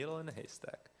 Needle in a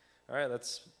haystack. All right,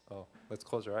 let's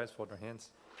close our eyes, fold our hands.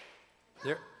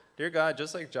 Dear God,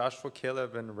 just like Joshua,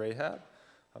 Caleb, and Rahab,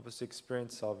 help us to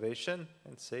experience salvation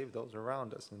and save those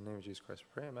around us. In the name of Jesus Christ,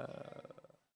 we pray. Amen.